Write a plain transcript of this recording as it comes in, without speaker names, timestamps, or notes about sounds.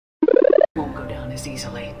won't go down as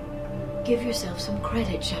easily. Give yourself some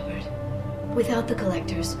credit, Shepard. Without the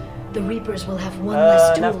collectors, the Reapers will have one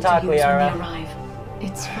less tool to use when they arrive.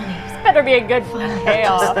 It's funny. This better be a good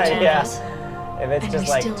payoff. Yes. If it's just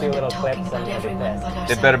like 2 little clips about everyone but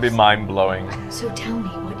ourselves. It better be mind-blowing. So tell me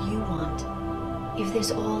what you want. If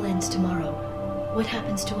this all ends tomorrow, what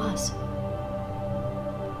happens to us?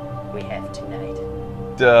 We have tonight.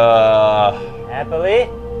 Duh. Happily?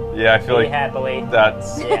 Yeah, I feel like happily.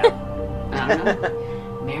 That's... Yeah. I don't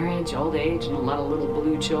know. Marriage, old age, and a lot of little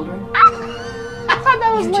blue children.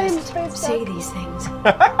 That was You lame. just say these things.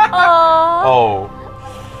 Oh.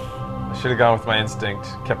 I should have gone with my instinct.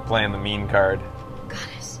 Kept playing the mean card.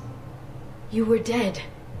 Goddess, you were dead.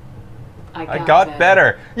 I got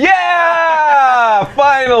better. Yeah!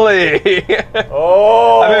 Finally!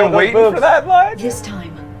 Oh! I've been waiting for that line. This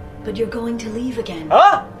time, but you're going to leave again.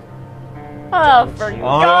 Huh? Oh, for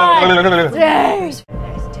God! Dang.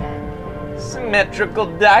 Symmetrical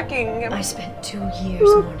docking. I spent 2 years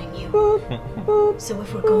warning you. So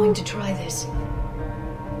if we're going to try this,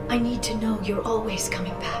 I need to know you're always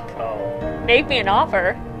coming back. Oh. Make me an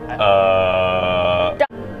offer.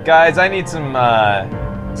 Guys, I need some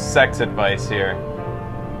sex advice here.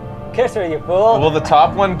 Kiss her, you fool. Will the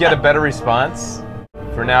top one get a better response?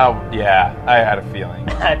 For now, yeah, I had a feeling.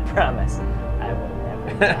 I promise. I will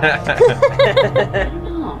never die. I don't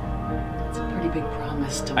know. That's a pretty big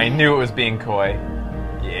promise to me. I knew it was being coy.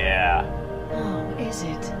 Yeah. Oh, is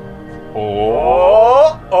it?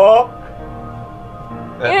 Oh.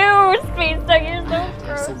 Ew, Speed Stuck, you're so There's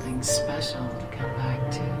gross. something special to come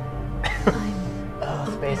back to.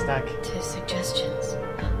 I'm Space Duck. to suggestions.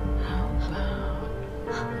 How about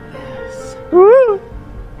this? Oh.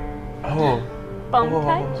 Bum Oh.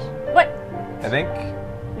 touch? What? I think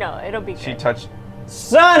No, it'll be she good. touched.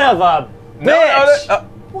 Son of a bitch! No,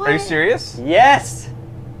 are you serious? Yes!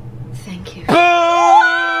 Thank you.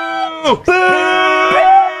 Boo! Boo!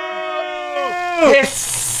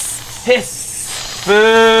 Hiss! Hiss!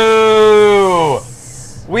 Boo!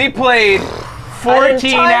 We played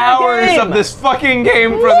 14 hours game. of this fucking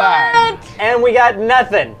game for that. And we got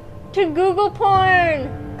nothing. To Google porn.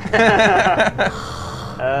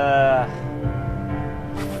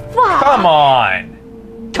 Fuck. Come on.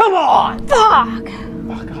 Come on! Fuck.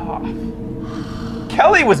 Fuck off.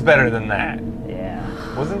 Kelly was better than that. Yeah.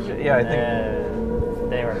 Wasn't she? Yeah, I think.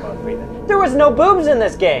 They were both breathing. There was no boobs in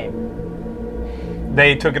this game.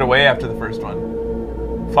 They took it away after the first one.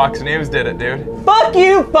 Fox News did it, dude. Fuck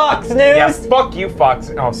you, Fox News! Yeah, fuck you, Fox.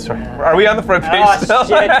 Oh, sorry. Are we on the front page still?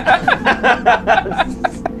 Shit.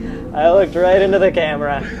 I looked right into the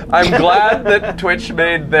camera. I'm glad that Twitch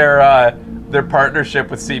made their partnership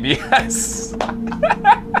with CBS.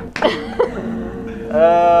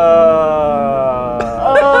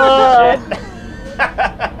 Shit.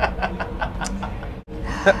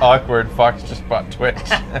 Awkward. Fox just bought Twitch.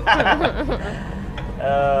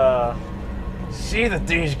 See that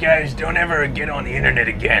these guys don't ever get on the internet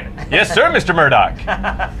again. Yes, sir, Mr. Murdoch.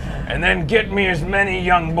 And then get me as many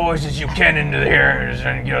young boys as you can into here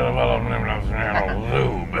and get a little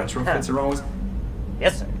lube. Retrofits are always.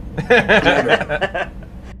 Yes, sir.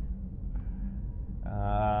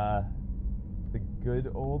 The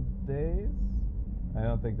good old days? I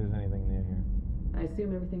don't think there's anything new here. I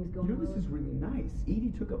assume everything's going You know, this is really nice.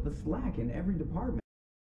 Edie took up the slack in every department.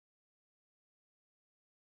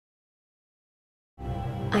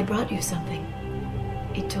 I brought you something.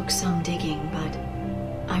 It took some digging, but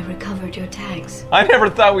I recovered your tags. I never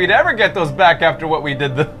thought we'd ever get those back after what we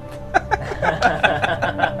did.